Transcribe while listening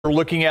We're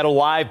looking at a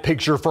live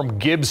picture from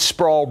Gibbs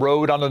Sprawl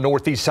Road on the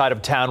northeast side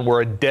of town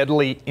where a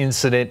deadly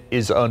incident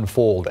is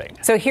unfolding.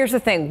 So here's the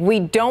thing. We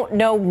don't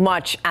know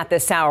much at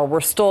this hour. We're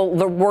still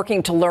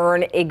working to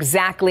learn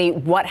exactly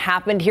what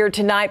happened here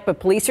tonight. But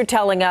police are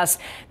telling us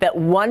that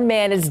one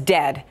man is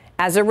dead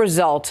as a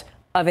result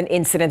of an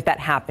incident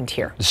that happened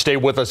here. Stay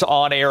with us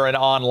on air and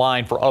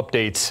online for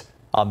updates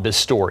on this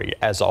story,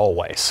 as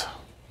always.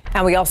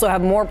 And we also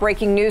have more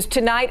breaking news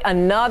tonight.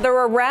 Another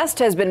arrest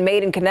has been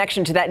made in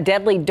connection to that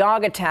deadly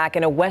dog attack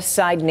in a West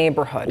Side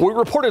neighborhood. We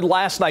reported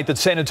last night that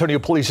San Antonio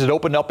police had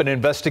opened up an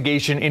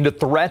investigation into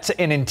threats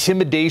and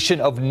intimidation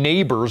of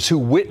neighbors who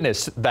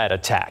witnessed that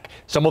attack.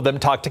 Some of them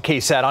talked to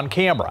KSAT on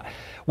camera.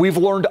 We've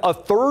learned a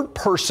third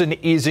person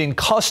is in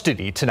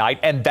custody tonight,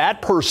 and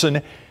that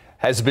person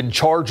has been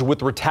charged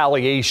with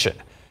retaliation.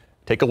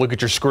 Take a look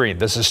at your screen.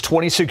 This is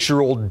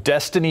 26-year-old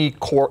Destiny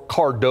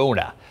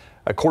Cardona.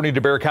 According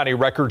to Bexar County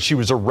records, she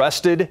was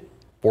arrested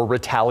for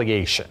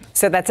retaliation.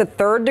 So that's a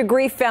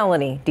third-degree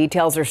felony.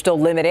 Details are still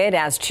limited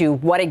as to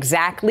what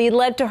exactly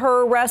led to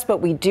her arrest,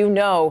 but we do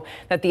know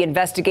that the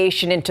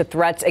investigation into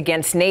threats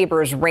against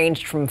neighbors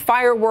ranged from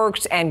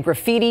fireworks and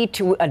graffiti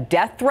to a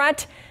death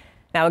threat.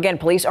 Now, again,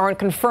 police aren't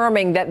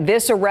confirming that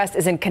this arrest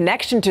is in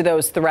connection to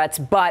those threats,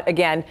 but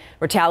again,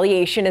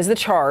 retaliation is the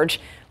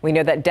charge. We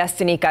know that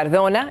Destiny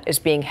Cardona is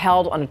being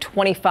held on a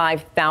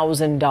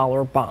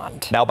 $25,000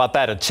 bond. Now about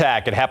that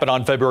attack. It happened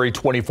on February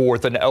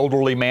 24th. An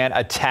elderly man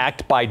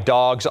attacked by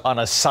dogs on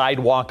a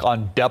sidewalk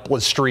on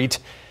Depla Street.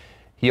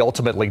 He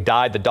ultimately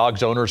died. The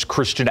dog's owners,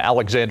 Christian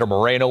Alexander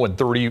Moreno, and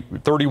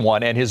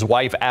 31, and his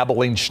wife,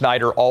 Abilene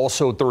Schneider,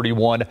 also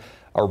 31,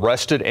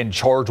 arrested and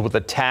charged with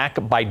attack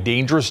by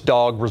dangerous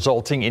dog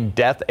resulting in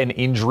death and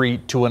injury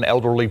to an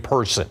elderly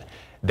person.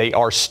 They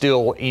are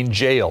still in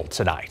jail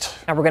tonight.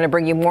 And we're going to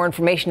bring you more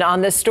information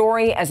on this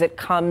story as it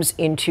comes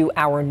into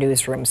our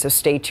newsroom, so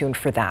stay tuned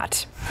for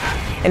that.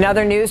 In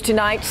other news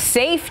tonight,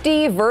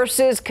 safety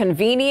versus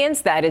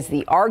convenience. That is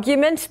the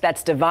argument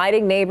that's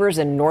dividing neighbors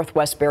in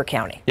Northwest Bexar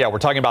County. Yeah, we're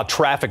talking about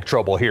traffic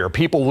trouble here.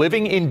 People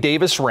living in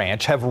Davis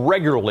Ranch have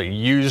regularly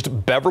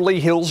used Beverly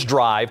Hills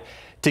Drive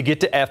to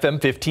get to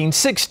FM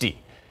 1560.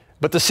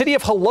 But the city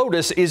of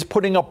Helotes is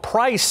putting a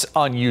price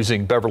on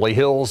using Beverly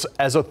Hills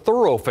as a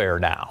thoroughfare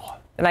now.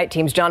 The Night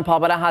Team's John Paul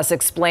Barajas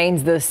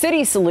explains the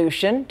city's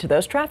solution to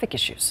those traffic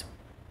issues.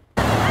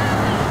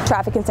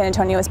 Traffic in San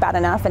Antonio is bad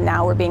enough, and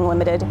now we're being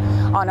limited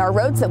on our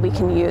roads that we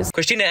can use.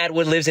 Christina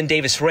Atwood lives in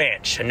Davis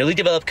Ranch, a newly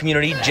developed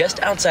community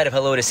just outside of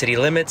Helotes city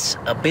limits,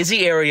 a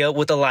busy area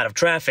with a lot of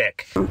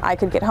traffic. I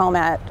could get home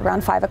at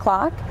around 5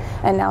 o'clock,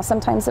 and now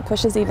sometimes it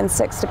pushes even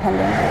 6,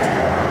 depending.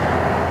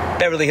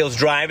 Beverly Hills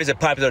Drive is a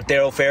popular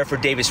thoroughfare for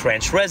Davis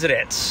Ranch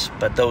residents,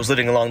 but those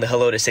living along the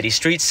Helotes city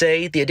streets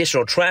say the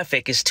additional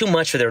traffic is too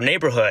much for their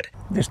neighborhood.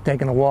 Just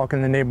taking a walk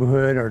in the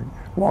neighborhood or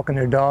walking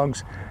their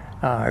dogs,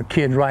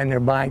 kids riding their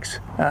bikes,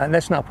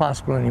 that's not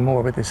possible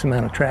anymore with this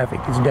amount of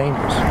traffic. It's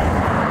dangerous.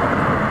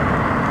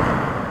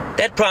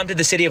 That prompted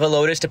the city of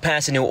Helotes to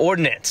pass a new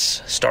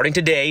ordinance. Starting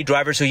today,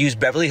 drivers who use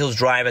Beverly Hills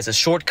Drive as a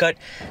shortcut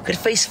could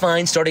face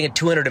fines starting at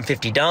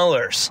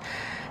 $250.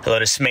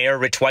 Helotes Mayor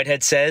Rich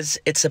Whitehead says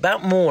it's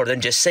about more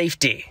than just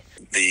safety.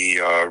 The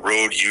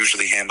road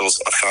usually handles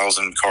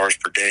 1,000 cars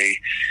per day.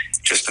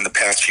 Just in the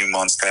past few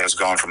months, that has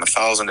gone from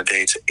 1,000 a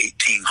day to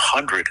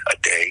 1,800 a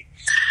day.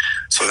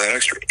 So that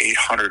extra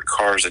 800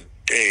 cars a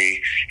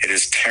day, it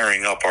is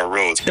tearing up our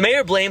roads. The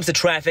mayor blames the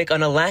traffic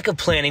on a lack of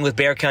planning with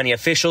Bexar County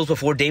officials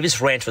before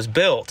Davis Ranch was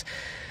built.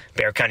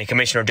 Bexar County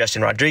Commissioner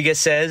Justin Rodriguez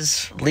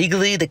says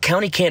legally the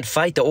county can't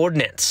fight the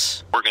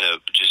ordinance. We're going to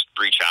just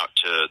reach out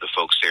to the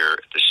folks there at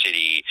the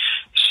city,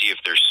 see if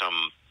there's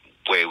some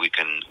way we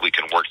can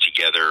work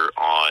together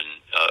on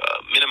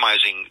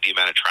minimizing the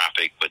amount of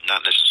traffic, but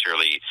not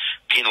necessarily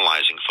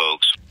penalizing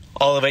folks.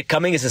 All of it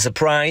coming as a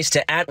surprise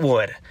to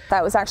Atwood.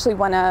 That was actually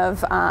one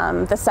of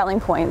the selling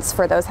points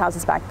for those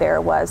houses back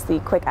there, was the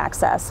quick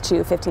access to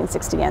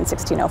 1560 and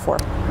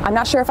 1604. I'm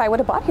not sure if I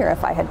would have bought here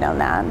if I had known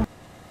that.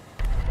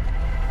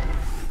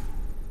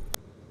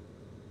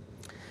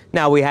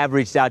 Now, we have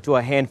reached out to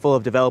a handful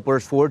of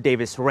developers for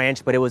Davis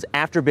Ranch, but it was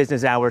after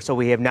business hours, so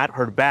we have not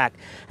heard back.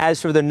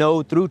 As for the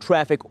no through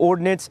traffic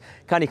ordinance,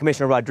 County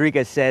Commissioner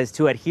Rodriguez says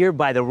to adhere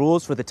by the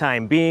rules for the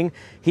time being.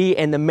 He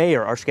and the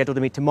mayor are scheduled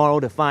to meet tomorrow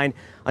to find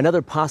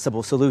another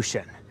possible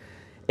solution.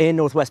 In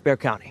Northwest Bexar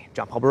County,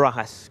 John Paul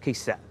Barajas,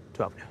 KSAT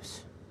 12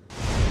 News.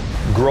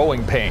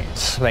 Growing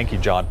pains. Thank you,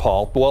 John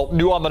Paul. Well,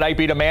 new on the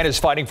Nightbeat, a man is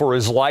fighting for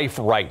his life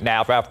right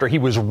now after he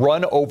was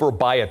run over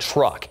by a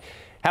truck.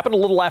 Happened a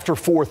little after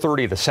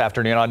 4:30 this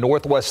afternoon on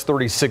Northwest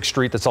 36th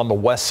Street. That's on the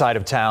west side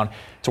of town.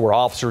 It's where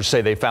officers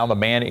say they found the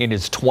man in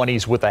his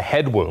 20s with a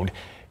head wound.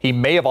 He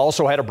may have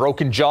also had a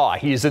broken jaw.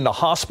 He is in the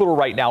hospital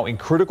right now in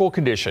critical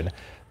condition.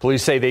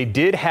 Police say they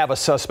did have a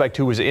suspect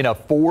who was in a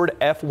Ford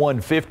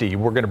F-150.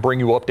 We're going to bring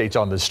you updates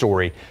on this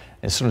story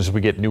as soon as we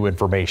get new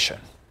information.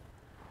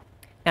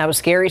 Now, a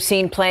scary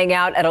scene playing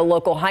out at a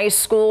local high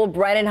school.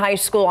 Brennan High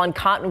School on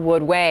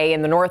Cottonwood Way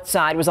in the north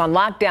side was on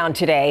lockdown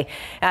today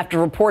after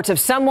reports of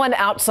someone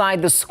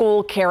outside the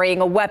school carrying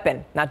a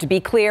weapon. Now, to be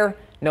clear,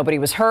 Nobody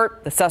was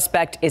hurt. The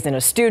suspect isn't a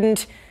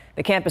student.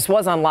 The campus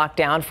was on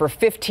lockdown for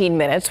 15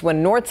 minutes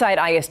when Northside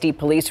ISD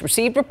police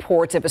received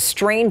reports of a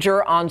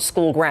stranger on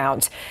school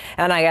grounds.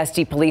 And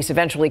ISD police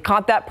eventually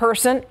caught that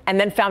person and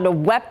then found a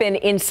weapon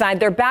inside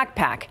their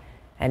backpack.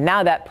 And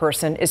now that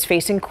person is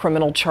facing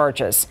criminal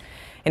charges.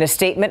 In a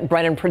statement,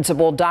 Brennan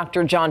Principal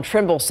Dr. John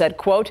Trimble said,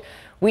 quote,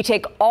 "We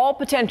take all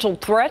potential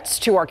threats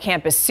to our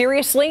campus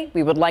seriously.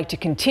 We would like to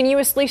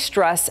continuously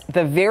stress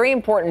the very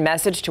important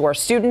message to our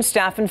students,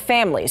 staff, and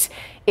families.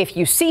 If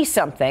you see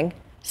something,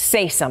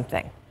 say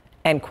something."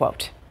 End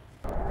quote.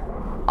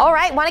 All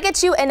right, want to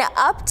get you an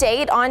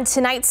update on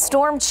tonight's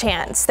storm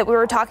chance that we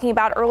were talking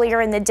about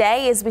earlier in the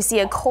day as we see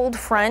a cold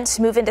front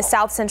move into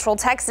south central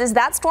Texas.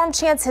 That storm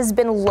chance has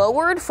been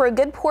lowered for a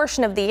good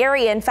portion of the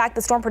area. In fact,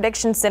 the Storm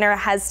Prediction Center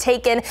has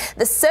taken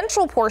the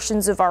central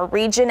portions of our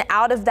region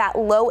out of that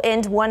low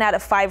end 1 out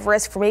of 5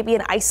 risk for maybe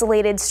an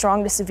isolated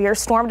strong to severe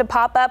storm to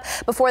pop up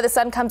before the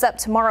sun comes up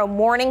tomorrow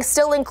morning.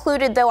 Still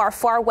included, though, our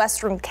far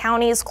western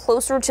counties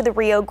closer to the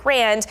Rio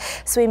Grande.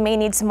 So we may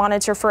need to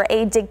monitor for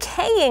a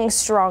decaying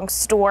strong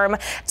storm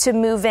to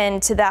move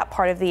into that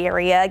part of the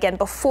area again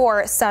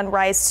before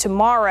sunrise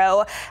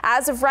tomorrow.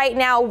 As of right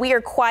now, we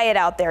are quiet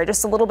out there.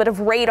 Just a little bit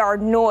of radar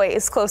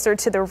noise closer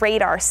to the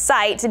radar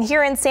site. And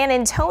here in San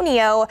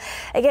Antonio,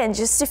 again,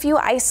 just a few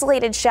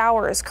isolated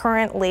showers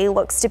currently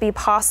looks to be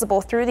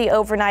possible through the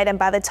overnight and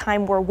by the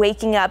time we're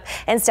waking up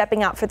and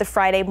stepping out for the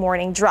Friday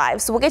morning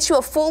drive. So we'll get you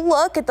a full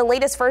look at the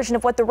latest version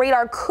of what the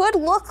radar could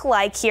look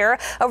like here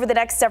over the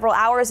next several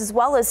hours, as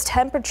well as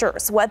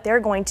temperatures, what they're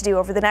going to do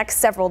over the next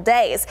several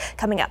days.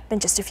 Coming up in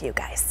just a few,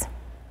 guys.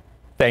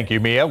 Thank you,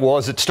 Mia. Well,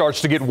 as it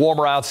starts to get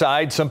warmer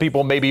outside, some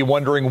people may be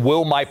wondering,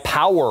 will my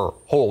power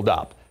hold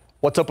up?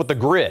 What's up with the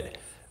grid?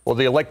 Well,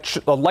 the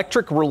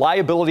Electric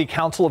Reliability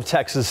Council of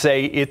Texas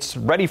say it's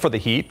ready for the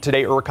heat.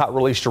 Today, ERCOT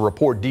released a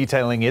report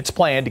detailing its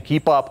plan to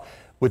keep up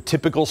with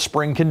typical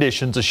spring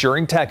conditions,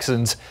 assuring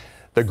Texans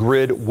the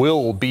grid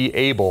will be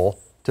able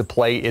to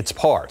play its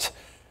part.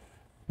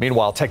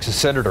 Meanwhile, Texas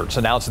senators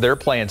announced their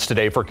plans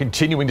today for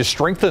continuing to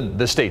strengthen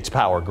the state's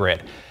power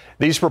grid.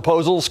 These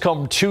proposals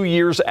come 2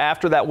 years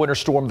after that winter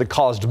storm that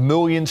caused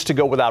millions to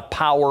go without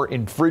power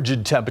in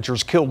frigid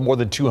temperatures, killed more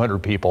than 200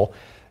 people.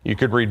 You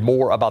could read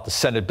more about the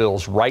Senate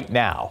bills right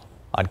now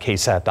on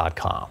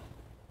KSAT.com.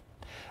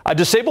 A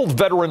disabled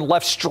veteran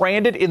left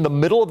stranded in the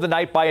middle of the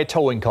night by a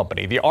towing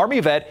company. The Army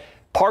vet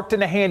parked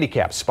in a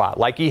handicap spot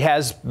like he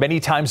has many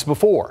times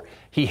before.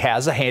 He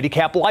has a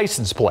handicap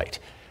license plate,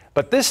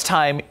 but this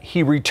time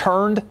he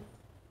returned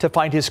to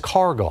find his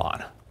car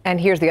gone. And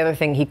here's the other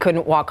thing. He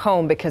couldn't walk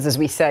home because, as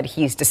we said,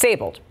 he's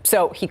disabled.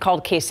 So he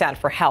called KSAT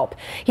for help.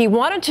 He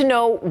wanted to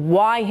know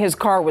why his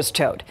car was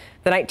towed.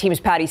 The night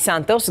team's Patty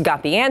Santos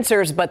got the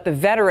answers, but the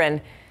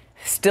veteran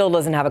still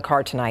doesn't have a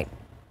car tonight.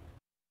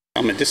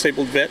 I'm a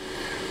disabled vet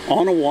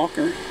on a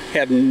walker,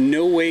 have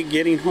no way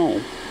getting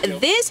home.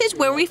 This is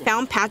where we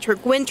found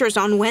Patrick Winters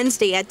on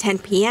Wednesday at 10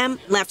 p.m.,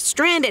 left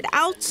stranded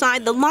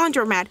outside the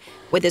laundromat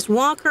with his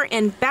walker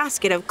and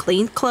basket of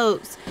clean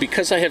clothes.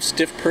 Because I have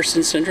stiff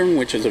person syndrome,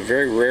 which is a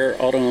very rare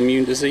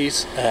autoimmune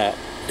disease,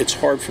 it's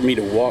hard for me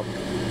to walk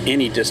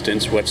any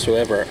distance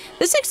whatsoever.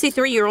 The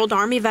 63-year-old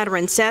Army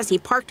veteran says he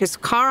parked his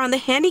car on the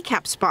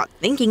handicap spot,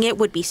 thinking it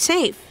would be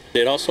safe.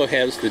 It also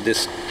has the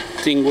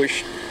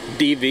distinguished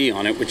DV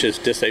on it, which is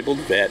disabled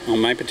vet. On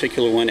my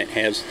particular one, it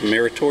has the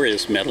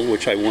meritorious medal,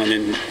 which I won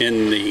in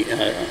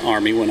the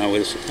Army when I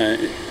was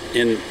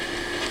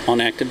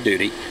on active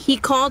duty. He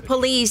called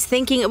police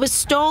thinking it was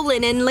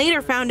stolen and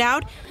later found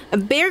out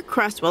Bear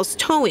Cresswell's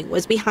towing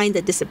was behind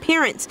the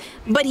disappearance,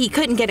 but he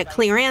couldn't get a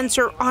clear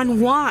answer on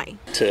why.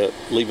 To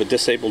leave a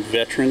disabled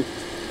veteran,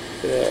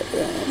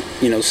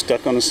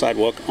 stuck on the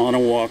sidewalk on a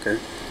walker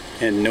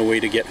and no way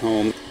to get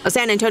home. A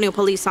San Antonio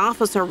police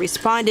officer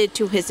responded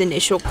to his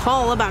initial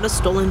call about a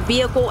stolen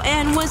vehicle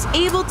and was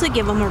able to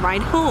give him a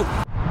ride home.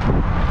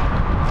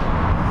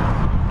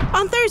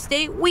 On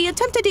Thursday, we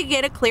attempted to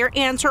get a clear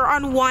answer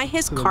on why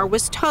his car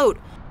was towed.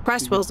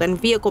 Cresswell's and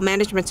Vehicle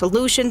Management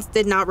Solutions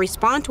did not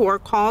respond to our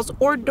calls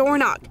or door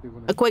knock.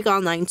 A quick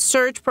online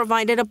search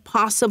provided a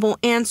possible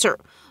answer.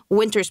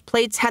 Winters'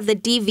 plates had the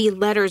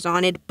DV letters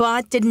on it,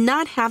 but did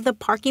not have the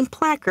parking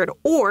placard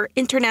or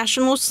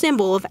international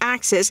symbol of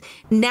access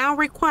now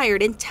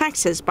required in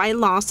Texas by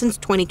law since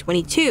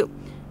 2022.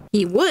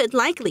 He would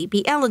likely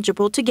be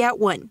eligible to get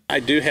one. I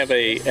do have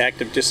an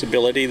active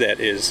disability that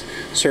is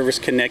service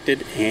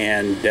connected,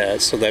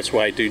 and so that's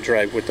why I do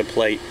drive with the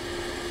plate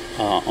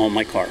on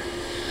my car.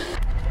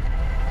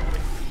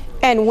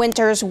 And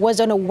Winters was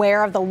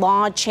unaware of the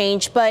law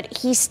change, but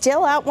he's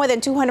still out more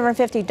than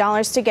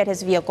 $250 to get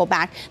his vehicle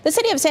back. The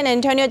City of San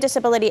Antonio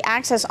Disability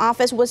Access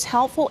Office was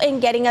helpful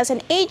in getting us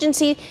an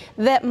agency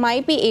that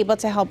might be able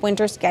to help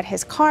Winters get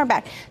his car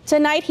back.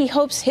 Tonight, he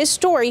hopes his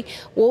story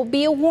will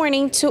be a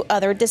warning to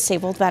other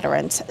disabled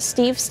veterans.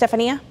 Steve,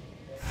 Stefania.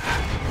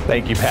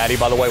 Thank you, Patty.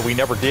 By the way, we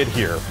never did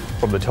hear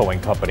from the towing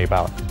company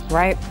about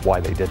why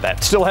they did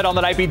that. Still ahead on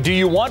the Nightbeat, do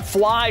you want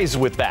flies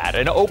with that?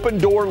 An open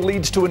door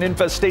leads to an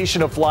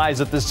infestation of flies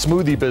at this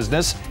smoothie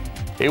business.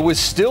 it was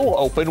still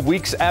open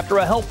weeks after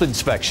a health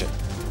inspection.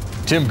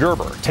 Tim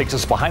Gerber takes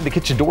us behind the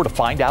kitchen door to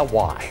find out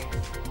why.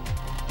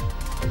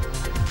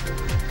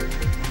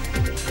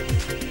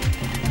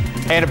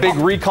 And a big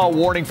recall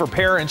warning for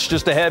parents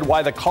just ahead,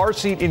 why the car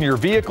seat in your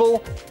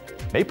vehicle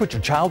may put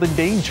your child in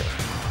danger.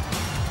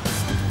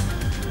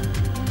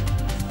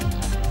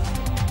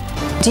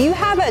 Do you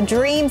have a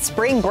dream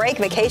spring break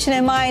vacation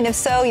in mind? If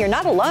so, you're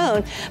not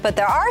alone, but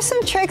there are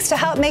some tricks to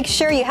help make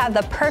sure you have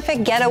the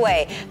perfect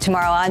getaway.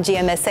 Tomorrow on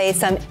GMSA,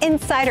 some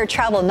insider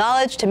travel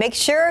knowledge to make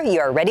sure you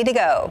are ready to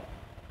go.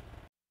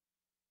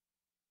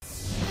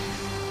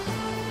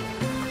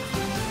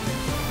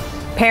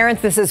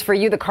 Parents, this is for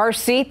you. The car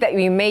seat that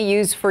you may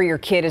use for your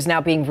kid is now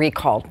being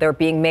recalled. They're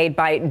being made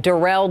by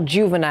Durrell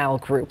Juvenile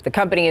Group. The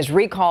company is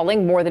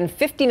recalling more than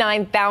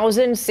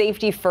 59,000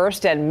 Safety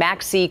First and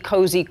Maxi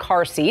Cozy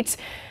car seats.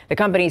 The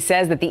company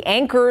says that the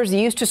anchors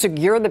used to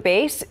secure the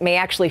base may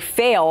actually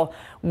fail,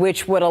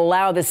 which would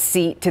allow the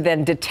seat to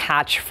then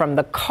detach from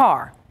the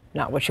car.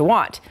 Not what you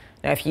want.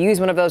 Now, if you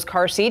use one of those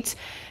car seats,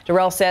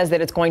 Durrell says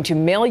that it's going to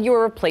mail you a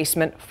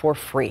replacement for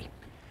free.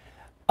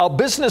 A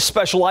business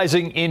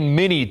specializing in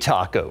mini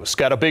tacos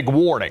got a big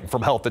warning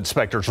from health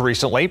inspectors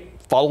recently.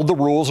 Followed the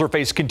rules or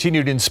face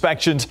continued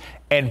inspections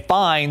and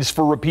fines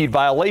for repeat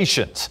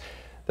violations.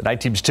 The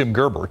Night Team's Tim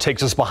Gerber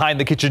takes us behind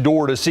the kitchen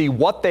door to see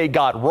what they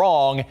got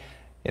wrong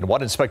and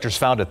what inspectors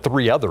found at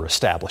 3 other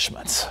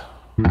establishments.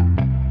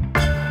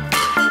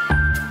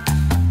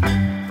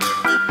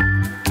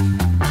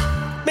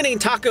 Mini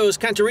Tacos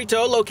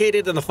Cantorito,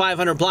 located in the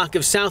 500 block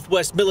of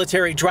Southwest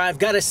Military Drive,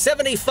 got a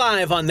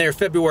 75 on their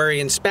February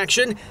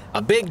inspection,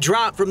 a big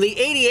drop from the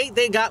 88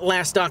 they got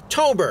last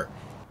October.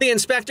 The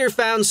inspector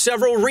found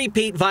several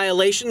repeat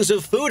violations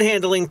of food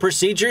handling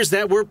procedures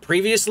that were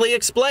previously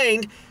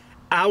explained.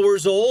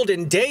 Hours-old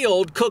and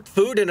day-old cooked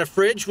food in a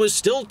fridge was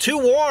still too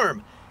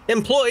warm.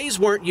 Employees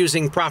weren't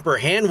using proper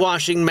hand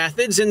washing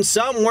methods, and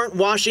some weren't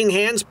washing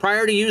hands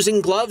prior to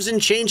using gloves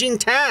and changing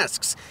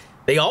tasks.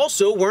 They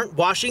also weren't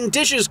washing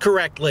dishes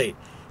correctly.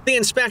 The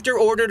inspector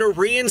ordered a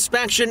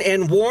re-inspection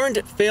and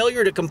warned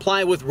failure to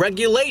comply with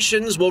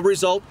regulations will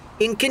result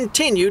in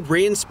continued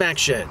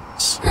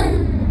re-inspections.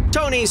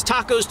 Tony's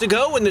Tacos to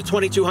Go in the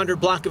 2200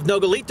 block of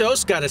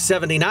Nogalitos got a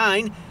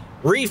 79.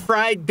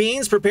 Refried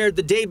beans prepared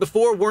the day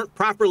before weren't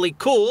properly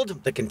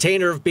cooled. The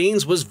container of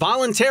beans was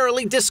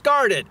voluntarily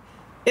discarded.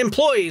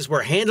 Employees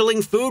were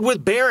handling food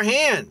with bare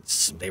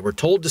hands. They were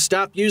told to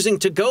stop using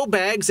to-go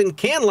bags and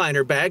can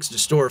liner bags to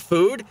store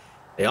food.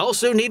 They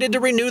also needed to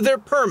renew their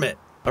permit.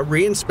 A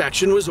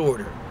re-inspection was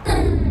ordered.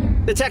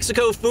 The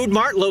Texaco Food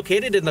Mart,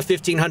 located in the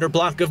 1500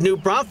 block of New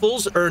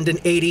Braunfels, earned an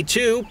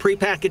 82.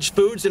 Prepackaged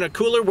foods in a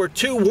cooler were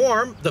too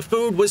warm. The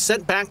food was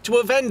sent back to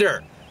a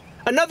vendor.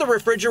 Another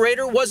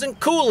refrigerator wasn't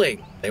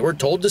cooling. They were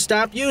told to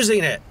stop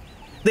using it.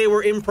 They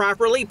were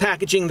improperly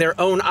packaging their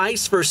own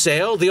ice for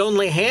sale. The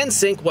only hand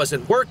sink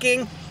wasn't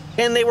working,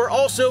 and they were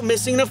also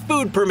missing a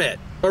food permit.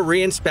 A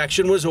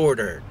re-inspection was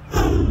ordered.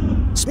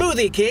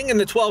 Smoothie King in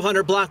the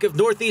 1200 block of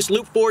Northeast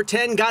Loop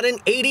 410 got an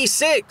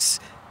 86.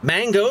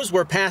 Mangoes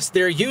were past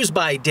their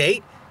use-by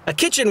date. A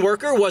kitchen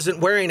worker wasn't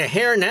wearing a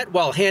hairnet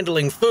while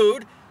handling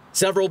food.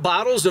 Several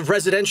bottles of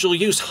residential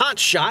use Hot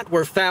Shot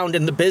were found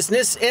in the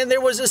business, and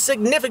there was a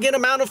significant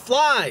amount of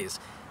flies.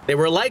 They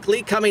were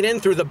likely coming in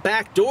through the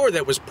back door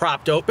that was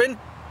propped open.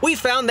 We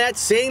found that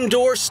same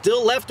door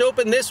still left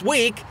open this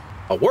week.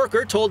 A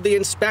worker told the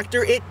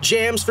inspector it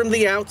jams from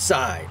the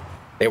outside.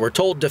 They were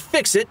told to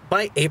fix it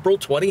by April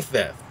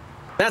 25th.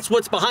 That's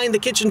what's behind the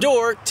kitchen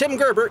door. Tim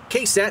Gerber,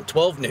 KSAT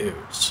 12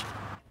 News.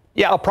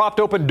 Yeah, a propped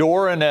open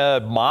door and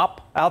a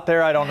mop out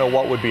there. I don't know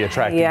what would be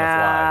attracting the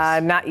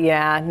flies.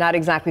 Not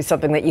exactly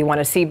something that you want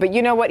to see. But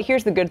you know what?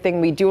 Here's the good thing.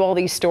 We do all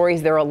these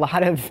stories. There are a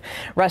lot of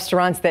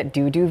restaurants that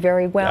do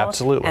very well.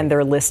 Absolutely. And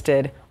they're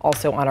listed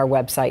also on our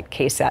website,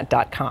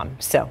 ksat.com.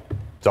 So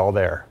it's all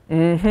there.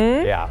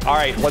 Mm-hmm. Yeah. All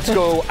right, let's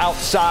go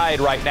outside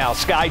right now.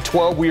 Sky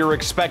 12, we are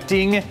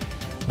expecting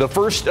the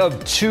first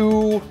of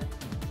 2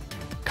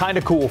 kind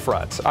of cool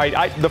fronts. All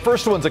right, the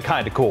first one's a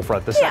kind of cool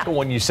front. The second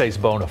one you say is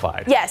bona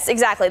fide. Yes,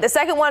 exactly. The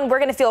second one, we're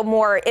going to feel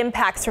more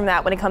impacts from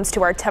that when it comes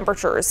to our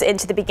temperatures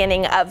into the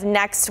beginning of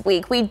next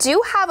week. We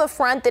do have a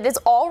front that is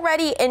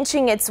already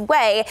inching its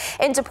way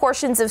into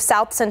portions of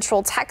south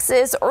central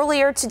Texas.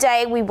 Earlier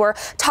today, we were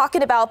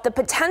talking about the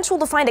potential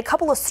to find a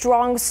couple of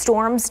strong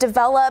storms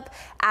develop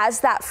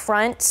as that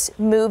front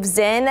moves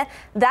in.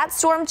 That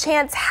storm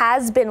chance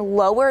has been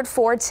lowered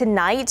for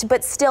tonight,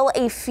 but still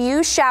a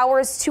few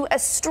showers to a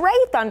stray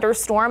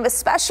thunderstorm,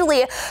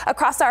 especially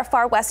across our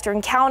far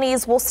western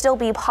counties, will still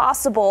be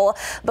possible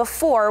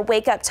before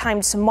wake up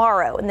time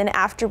tomorrow. And then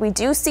after we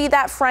do see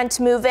that front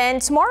move in,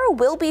 tomorrow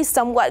will be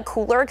somewhat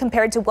cooler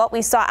compared to what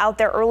we saw out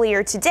there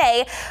earlier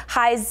today.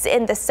 Highs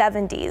in the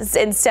 70s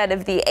instead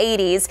of the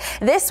 80s.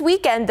 This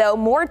weekend, though,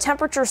 more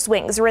temperature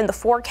swings are in the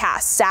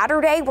forecast.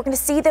 Saturday, we're going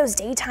to see those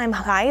daytime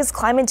highs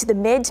climb into the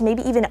mid to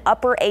maybe even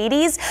upper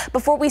 80s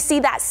before we see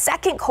that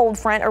second cold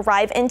front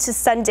arrive into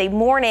Sunday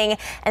morning,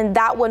 and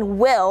that one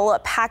will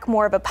pack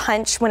more of a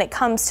punch when it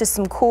comes to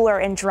some cooler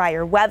and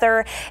drier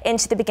weather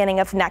into the beginning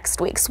of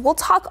next week. So we'll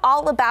talk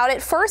all about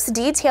it. First,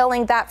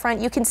 detailing that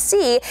front, you can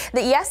see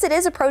that, yes, it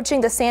is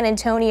approaching the San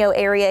Antonio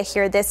area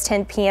here this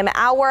 10 p.m.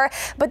 hour,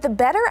 but the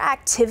better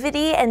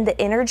activity and the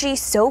energy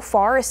so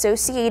far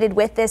associated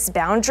with this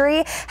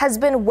boundary has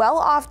been well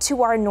off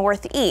to our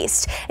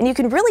northeast. And you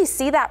can really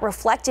see that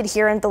reflected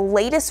here in the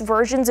latest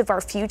versions of our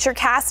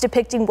futurecast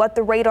depicting what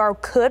the radar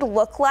could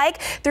look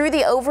like through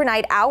the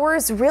overnight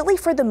hours. Really,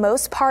 for the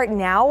most part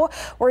now,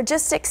 we're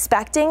just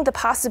expecting the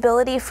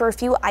possibility for a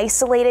few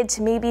isolated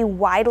to maybe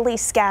widely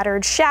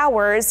scattered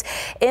showers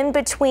in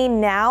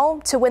between now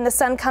to when the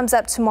sun comes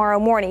up tomorrow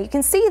morning. You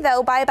can see,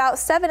 though, by about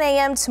 7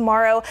 a.m.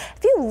 tomorrow, a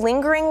few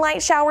lingering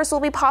light showers will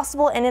be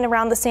possible in and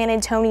around the San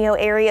Antonio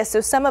area,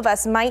 so some of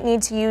us might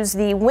need to use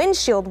the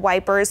windshield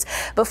wipers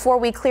before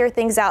we clear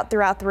things out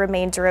throughout the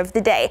remainder of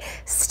the day.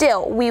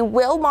 Still, we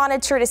will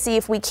monitor to see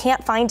if we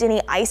can't find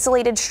any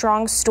isolated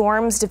strong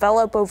storms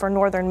develop over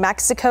northern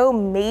Mexico,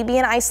 maybe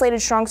an isolated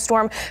strong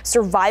storm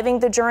surviving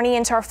the journey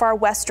into our far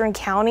western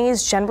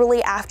counties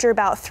generally after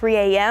about 3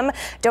 a.m.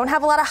 Don't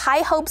have a lot of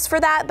high hopes for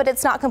that, but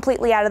it's not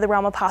completely out of the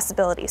realm of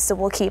possibility, so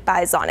we'll keep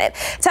eyes on it.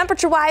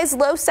 Temperature-wise,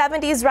 low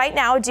 70s right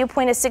now, dew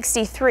point is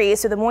 63,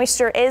 so the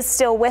moisture is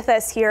still with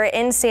us here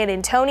in San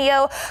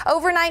Antonio.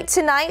 Overnight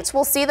tonight,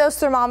 we'll see those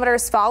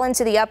thermometers fall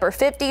into the upper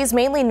 50s,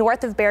 mainly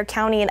north of Bexar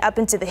County and up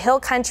into the hill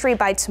country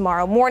by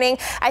tomorrow morning.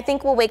 I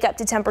think we'll wake up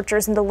to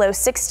temperatures in the low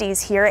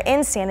 60s here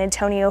in San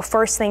Antonio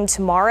first thing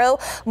tomorrow.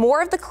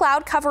 More of the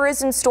cloud cover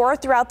is in store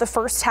throughout the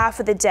first half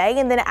of the day,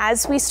 and then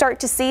as we start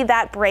to see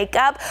that break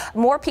up,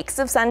 more peaks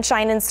of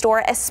sunshine in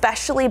store,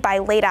 especially by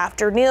late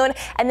afternoon,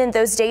 and then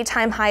those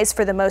daytime highs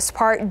for the most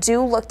part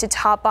do look to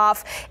top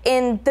off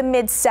in the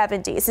mid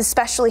 70s,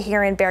 especially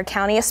here in Bexar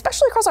County,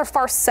 especially across our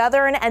far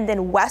southern and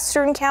then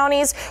western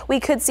counties. We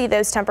could see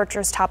those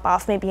temperatures top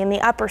off maybe in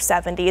the upper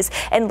 70s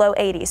and low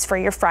 80s for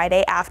your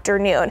Friday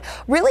afternoon.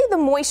 Really, the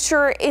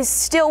moisture is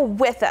still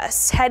with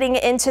us heading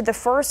into the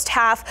first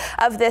half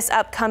of this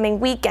upcoming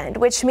weekend,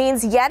 which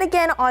means yet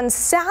again on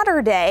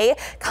Saturday,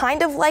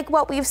 kind of like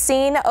what we've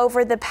seen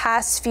over the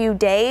past few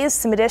days,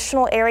 some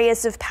additional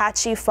areas of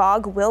patchy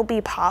fog will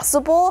be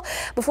possible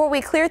before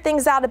we clear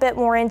things out a bit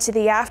more into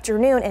the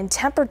afternoon and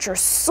temperatures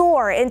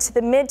soar into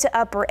the mid to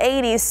upper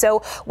 80s.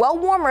 So well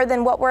warmer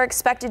than what we're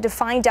expected to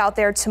find out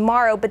there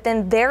tomorrow. But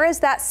then there is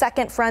that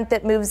second front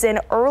that moves in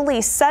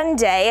early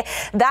Sunday.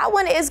 That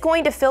one is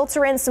going to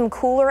filter in some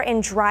cooler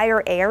and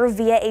drier air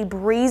via a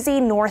breezy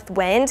north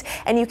wind.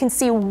 And you can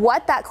see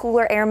what that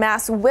cooler air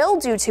mass will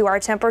do to our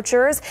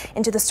temperatures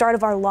into the start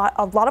of a lot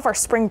of our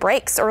spring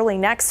breaks early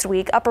next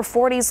week. Upper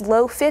 40s,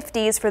 low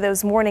 50s for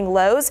those morning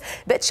lows.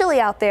 A bit chilly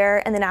out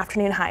there, and then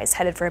afternoon highs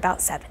headed for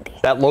about 70.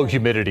 That low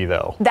humidity,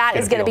 though. That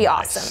is going to be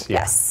nice. awesome.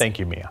 Yeah. Yes. Thank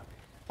you, Mia.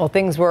 Well,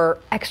 things were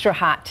extra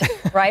hot,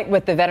 right,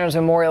 with the Veterans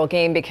Memorial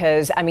game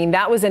because, I mean,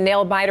 that was a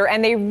nail-biter,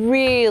 and they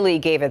really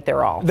gave it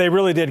their all. They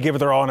really did give it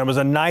their all, and it was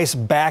a nice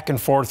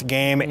back-and-forth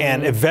game.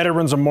 And if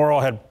Veterans Memorial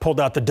had pulled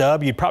out the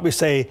dub, you'd probably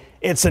say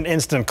it's an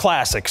instant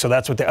classic. So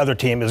that's what the other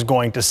team is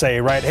going to say,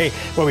 right? Hey,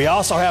 well, we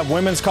also have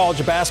women's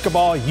college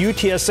basketball.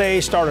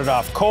 UTSA started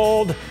off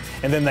cold,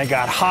 and then they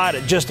got hot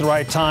at just the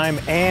right time,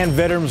 and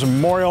Veterans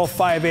Memorial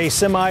 5A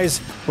semis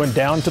went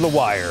down to the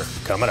wire.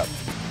 Coming up.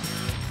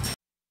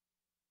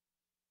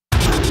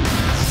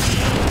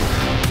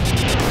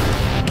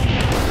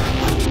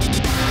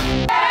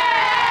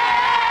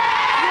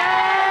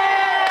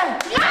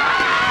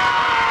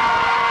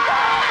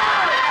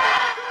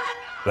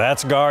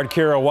 That's guard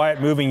Kira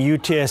White moving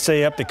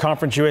UTSA up the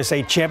Conference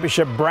USA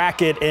Championship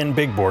bracket in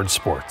big board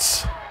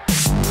sports. The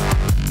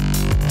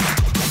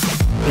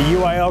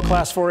UIL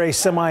Class 4A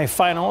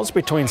semifinals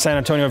between San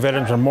Antonio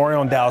Veterans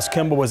Memorial and Dallas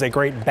Kimball was a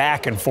great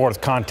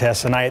back-and-forth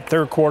contest tonight.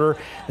 Third quarter,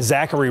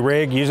 Zachary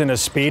Rigg using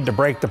his speed to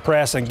break the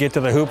press and get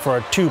to the hoop for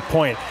a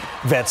 2-point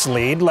Vets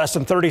lead. Less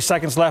than 30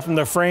 seconds left in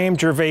the frame.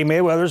 Gervais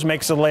Mayweathers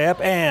makes a layup,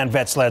 and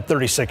Vets led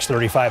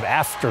 36-35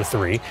 after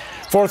 3.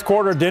 Fourth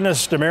quarter,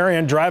 Dennis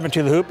Demarian driving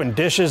to the hoop and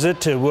dishes it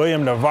to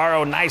William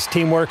Navarro. Nice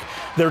teamwork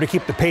there to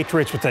keep the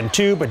Patriots within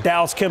 2, but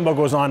Dallas Kimball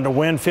goes on to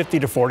win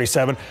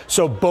 50-47.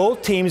 So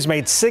both teams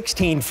made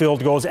 16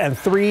 field goals and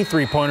 3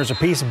 three-pointers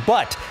apiece,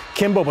 but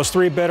Kimball was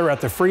 3 better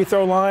at the free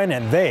throw line,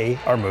 and they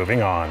are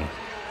moving on.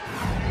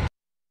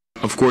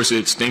 Of course,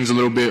 it stings a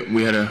little bit.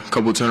 We had a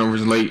couple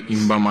turnovers late,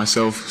 even by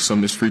myself,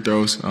 some missed free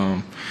throws.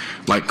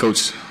 Like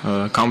Coach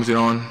commented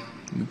on,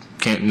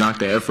 can't knock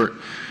the effort.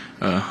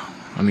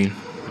 I mean,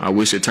 I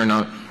wish it turned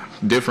out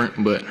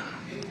different, but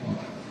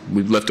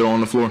we left it all on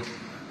the floor.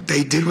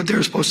 They did what they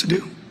were supposed to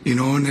do, you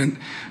know, and then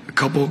a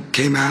couple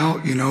came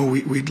out. You know,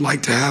 we'd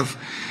like to have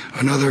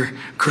another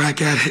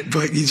crack at it,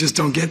 but you just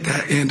don't get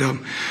that. And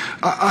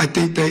I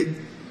think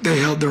they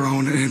held their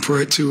own, and for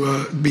it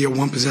to be a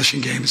one-possession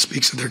game, it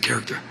speaks to their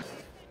character.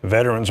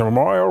 Veterans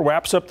Memorial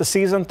wraps up the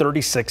season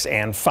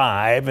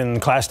 36-5. In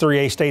Class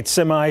 3A state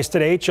semis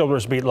today,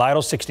 Childress beat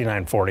Lytle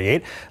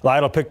 69-48.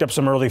 Lytle picked up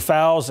some early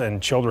fouls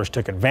and Childress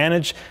took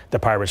advantage. The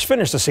Pirates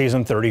finished the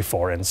season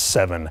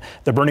 34-7.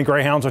 The Bernie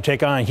Greyhounds will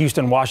take on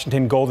Houston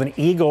Washington Golden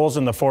Eagles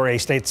in the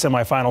 4A state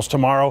semifinals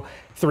tomorrow,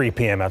 3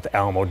 p.m. at the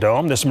Alamo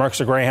Dome. This marks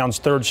the Greyhounds'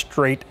 third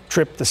straight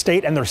trip to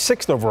state and their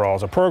 6th overall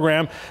as a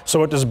program. So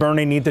what does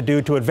Bernie need to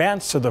do to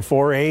advance to the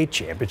 4A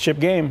championship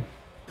game?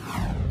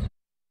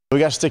 We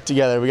got to stick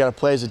together. We got to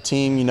play as a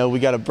team. You know, we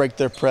got to break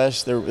their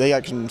press. They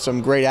got some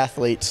great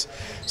athletes.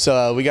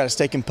 So we got to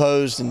stay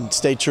composed and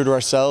stay true to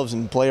ourselves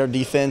and play our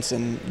defense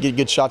and get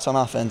good shots on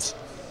offense.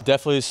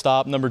 Definitely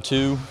stop number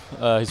 2.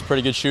 He's a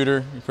pretty good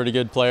shooter, a pretty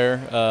good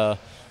player.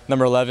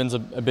 Number 11's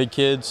a big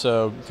kid,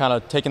 so kind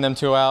of taking them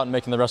 2 out and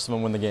making the rest of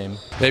them win the game.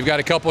 They've got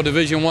a couple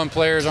Division I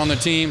players on the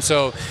team,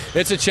 so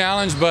it's a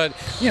challenge, but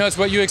you know, it's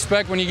what you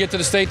expect when you get to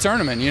the state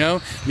tournament. You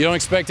know, you don't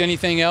expect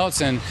anything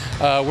else, and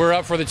we're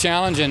up for the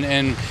challenge,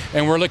 and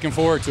we're looking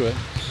forward to it.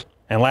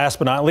 And last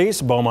but not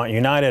least, Beaumont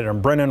United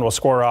and Brennan will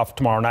square off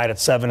tomorrow night at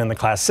 7 in the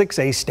Class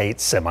 6A state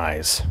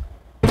semis.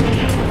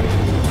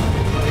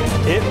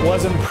 It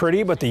wasn't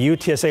pretty, but the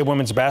UTSA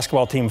women's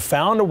basketball team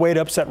found a way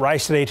to upset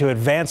Rice today to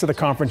advance to the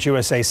Conference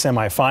USA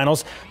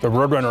semifinals. The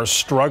Roadrunners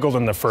struggled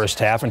in the first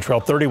half and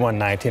trailed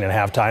 31-19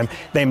 at halftime.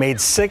 They made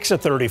 6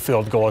 of 30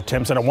 field goal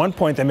attempts, and at one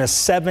point they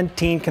missed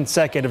 17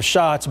 consecutive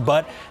shots,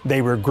 but they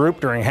regrouped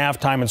during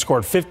halftime and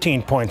scored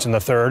 15 points in the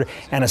third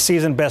and a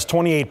season-best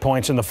 28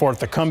 points in the fourth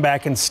to come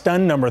back and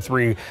stun number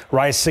 3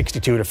 Rice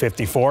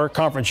 62-54.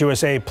 Conference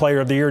USA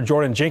Player of the Year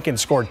Jordan Jenkins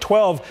scored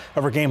 12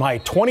 of her game-high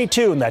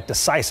 22 in that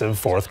decisive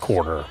fourth quarter.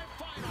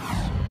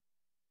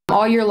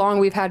 All year long,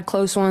 we've had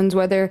close ones,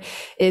 whether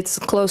it's a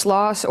close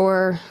loss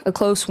or a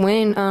close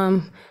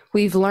win.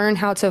 We've learned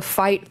how to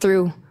fight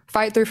through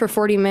for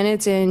 40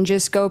 minutes and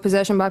just go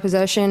possession by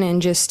possession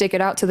and just stick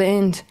it out to the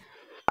end.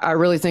 I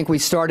really think we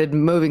started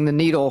moving the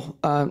needle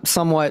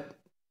somewhat.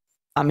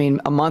 I mean,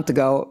 a month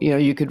ago, you know,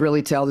 you could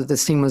really tell that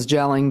this team was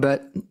gelling,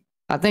 but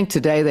I think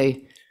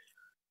today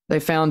they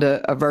found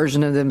a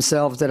version of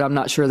themselves that I'm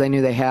not sure they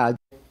knew they had.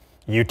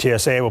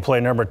 UTSA will play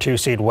number 2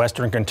 seed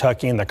Western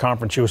Kentucky in the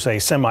Conference USA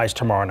semis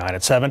tomorrow night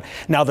at 7.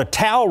 Now, the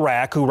Towel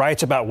Rack, who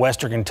writes about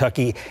Western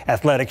Kentucky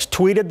athletics,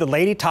 tweeted the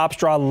Lady Tops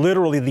draw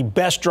literally the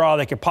best draw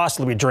they could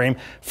possibly dream.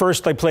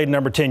 First, they played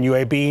number 10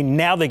 UAB.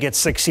 Now they get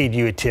 6 seed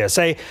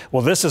UTSA.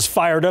 Well, this has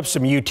fired up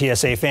some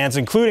UTSA fans,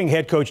 including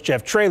head coach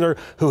Jeff Traylor,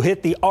 who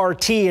hit the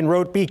RT and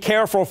wrote, "Be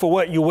careful for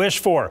what you wish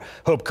for."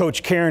 Hope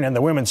Coach Karen and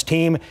the women's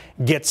team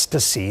gets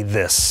to see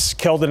this.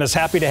 Keldon is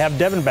happy to have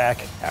Devin back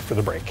after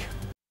the break.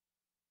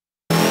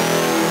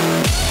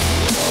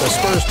 The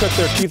Spurs took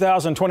their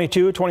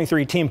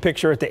 2022-23 team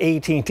picture at the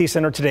AT&T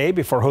Center today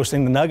before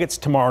hosting the Nuggets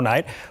tomorrow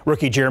night.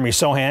 Rookie Jeremy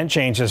Sohan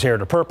changed his hair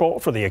to purple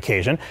for the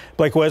occasion.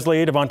 Blake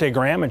Wesley, Devontae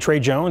Graham, and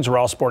Trey Jones were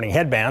all sporting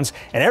headbands,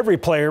 and every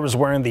player was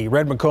wearing the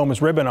Red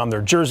McCombs ribbon on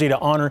their jersey to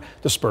honor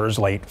the Spurs'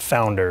 late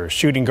founder.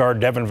 Shooting guard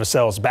Devin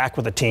Vassell is back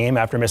with the team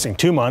after missing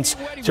 2 months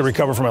to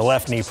recover from a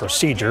left knee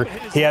procedure.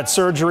 He had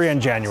surgery on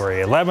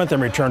January 11th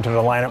and returned to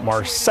the lineup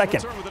March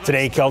 2nd.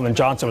 Today, Keldon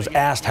Johnson was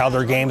asked how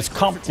their games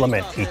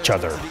complement each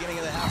other.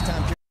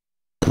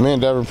 Me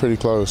and Devin pretty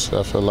close.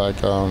 I feel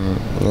like,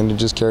 and it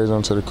just carries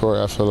on to the court.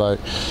 I feel like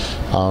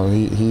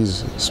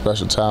he's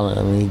special talent.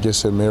 I mean, he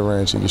gets to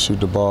mid-range, he can shoot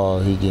the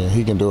ball,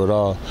 he can do it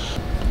all.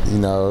 You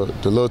know,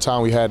 the little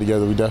time we had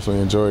together, we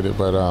definitely enjoyed it.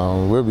 But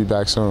we'll be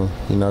back soon.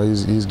 You know,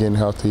 he's getting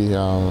healthy.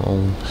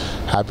 I'm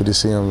happy to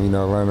see him, you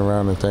know, running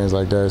around and things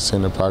like that,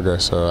 seeing the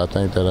progress. So I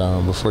think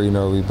that before you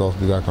know, we both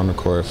be back on the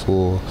court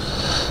full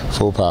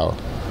power.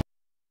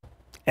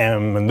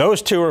 And when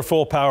those two are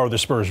full power, the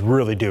Spurs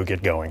really do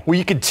get going. Well,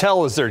 you can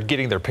tell as they're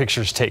getting their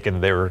pictures taken,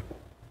 they're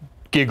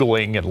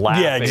giggling and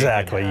laughing. Yeah,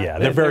 exactly. Yeah,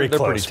 they're very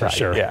close for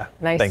sure. Yeah.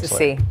 Nice Thanks, to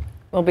Larry. see.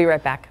 We'll be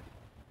right back.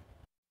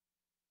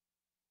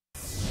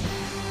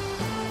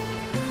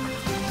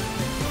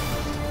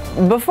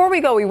 Before we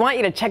go, we want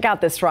you to check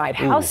out this ride.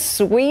 How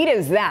sweet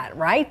is that,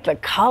 right? The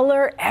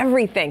color,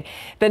 everything.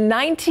 The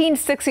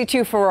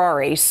 1962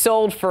 Ferrari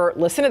sold for,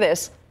 listen to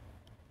this,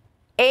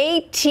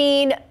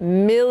 $18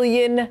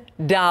 million.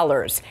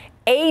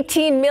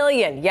 $18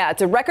 million. Yeah,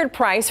 it's a record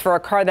price for a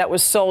car that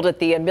was sold at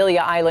the Amelia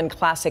Island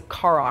Classic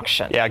Car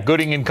Auction. Yeah,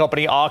 Gooding and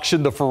Company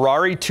auctioned the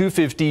Ferrari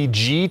 250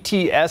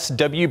 GTS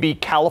WB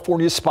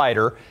California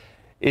Spider.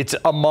 It's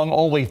among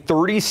only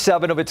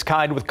 37 of its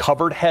kind with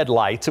covered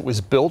headlights. It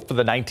was built for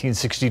the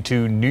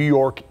 1962 New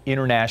York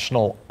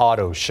International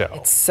Auto Show.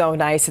 It's so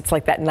nice. It's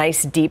like that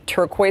nice deep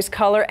turquoise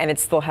color, and it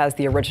still has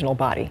the original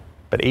body.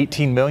 But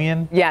 $18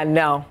 million? Yeah,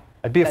 no.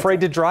 I'd be afraid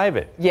to drive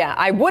it. Yeah,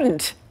 I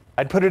wouldn't.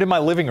 I'd put it in my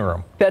living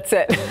room. That's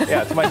it.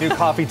 Yeah, it's my new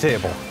coffee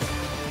table.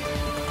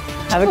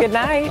 Have a good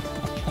night.